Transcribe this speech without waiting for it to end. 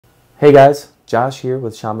Hey guys, Josh here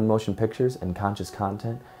with Shaman Motion Pictures and Conscious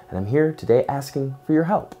Content, and I'm here today asking for your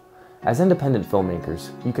help. As independent filmmakers,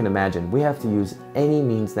 you can imagine we have to use any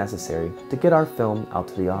means necessary to get our film out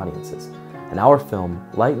to the audiences. And our film,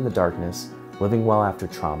 Light in the Darkness, Living Well After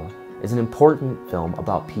Trauma, is an important film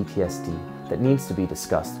about PTSD that needs to be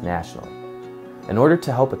discussed nationally. In order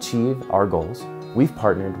to help achieve our goals, we've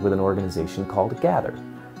partnered with an organization called Gathr.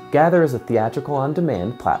 Gathr is a theatrical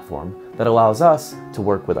on-demand platform that allows us to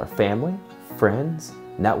work with our family, friends,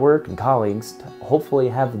 network, and colleagues to hopefully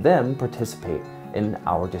have them participate in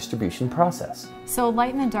our distribution process. So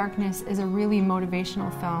Light in the Darkness is a really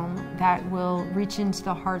motivational film that will reach into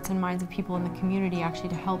the hearts and minds of people in the community actually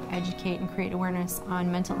to help educate and create awareness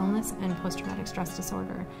on mental illness and post-traumatic stress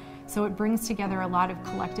disorder. So it brings together a lot of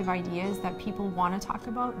collective ideas that people want to talk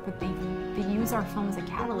about, but they use our film as a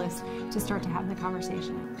catalyst to start to have the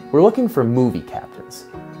conversation. We're looking for movie captains,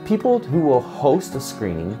 people who will host a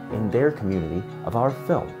screening in their community of our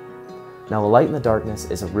film. Now, Light in the Darkness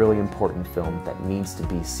is a really important film that needs to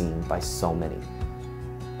be seen by so many.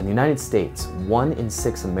 In the United States, 1 in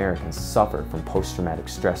 6 Americans suffer from post-traumatic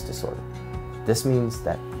stress disorder. This means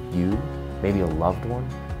that you, maybe a loved one,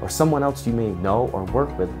 or someone else you may know or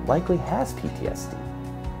work with likely has PTSD.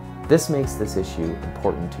 This makes this issue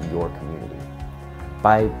important to your community.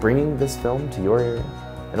 By bringing this film to your area,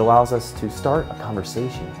 it allows us to start a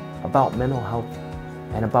conversation about mental health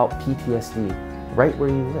and about PTSD right where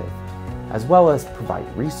you live, as well as provide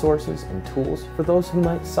resources and tools for those who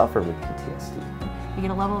might suffer with PTSD. They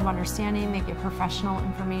get a level of understanding, they get professional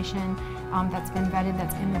information that's been vetted,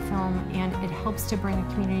 that's in the film, and it helps to bring the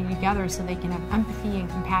community together so they can have empathy and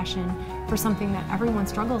compassion for something that everyone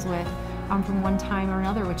struggles with from one time or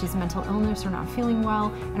another, which is mental illness or not feeling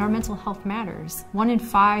well, and our mental health matters. 1 in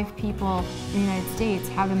 5 people in the United States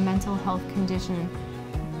have a mental health condition.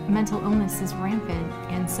 Mental illness is rampant,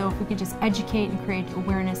 and so if we could just educate and create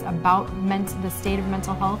awareness about the state of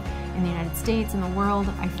mental health in the United States and the world,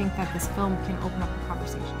 I think that this film can open up the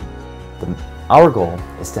conversation. Our goal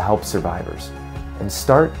is to help survivors and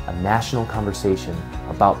start a national conversation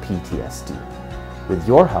about PTSD. With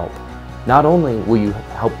your help, not only will you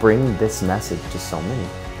help bring this message to so many,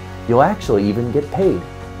 you'll actually even get paid.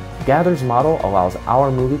 Gathr's model allows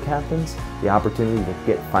our movie captains the opportunity to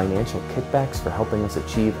get financial kickbacks for helping us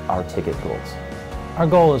achieve our ticket goals. Our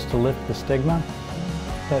goal is to lift the stigma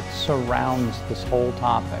that surrounds this whole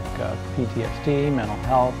topic of PTSD, mental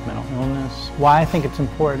health, mental illness. Why I think it's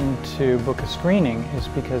important to book a screening is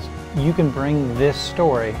because you can bring this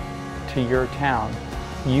story to your town.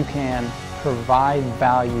 You can provide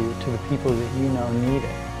value to the people that you know need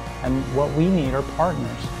it. And what we need are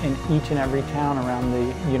partners in each and every town around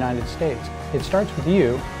the United States. It starts with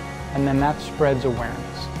you, and then that spreads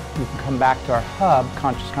awareness. You can come back to our hub,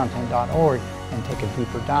 consciouscontent.org, and take a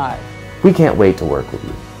deeper dive. We can't wait to work with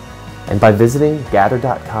you. And by visiting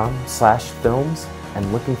gathr.com/films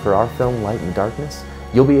and looking for our film Light in the Darkness,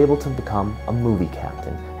 you'll be able to become a movie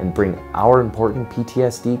captain and bring our important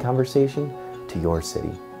PTSD conversation to your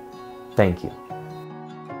city. Thank you.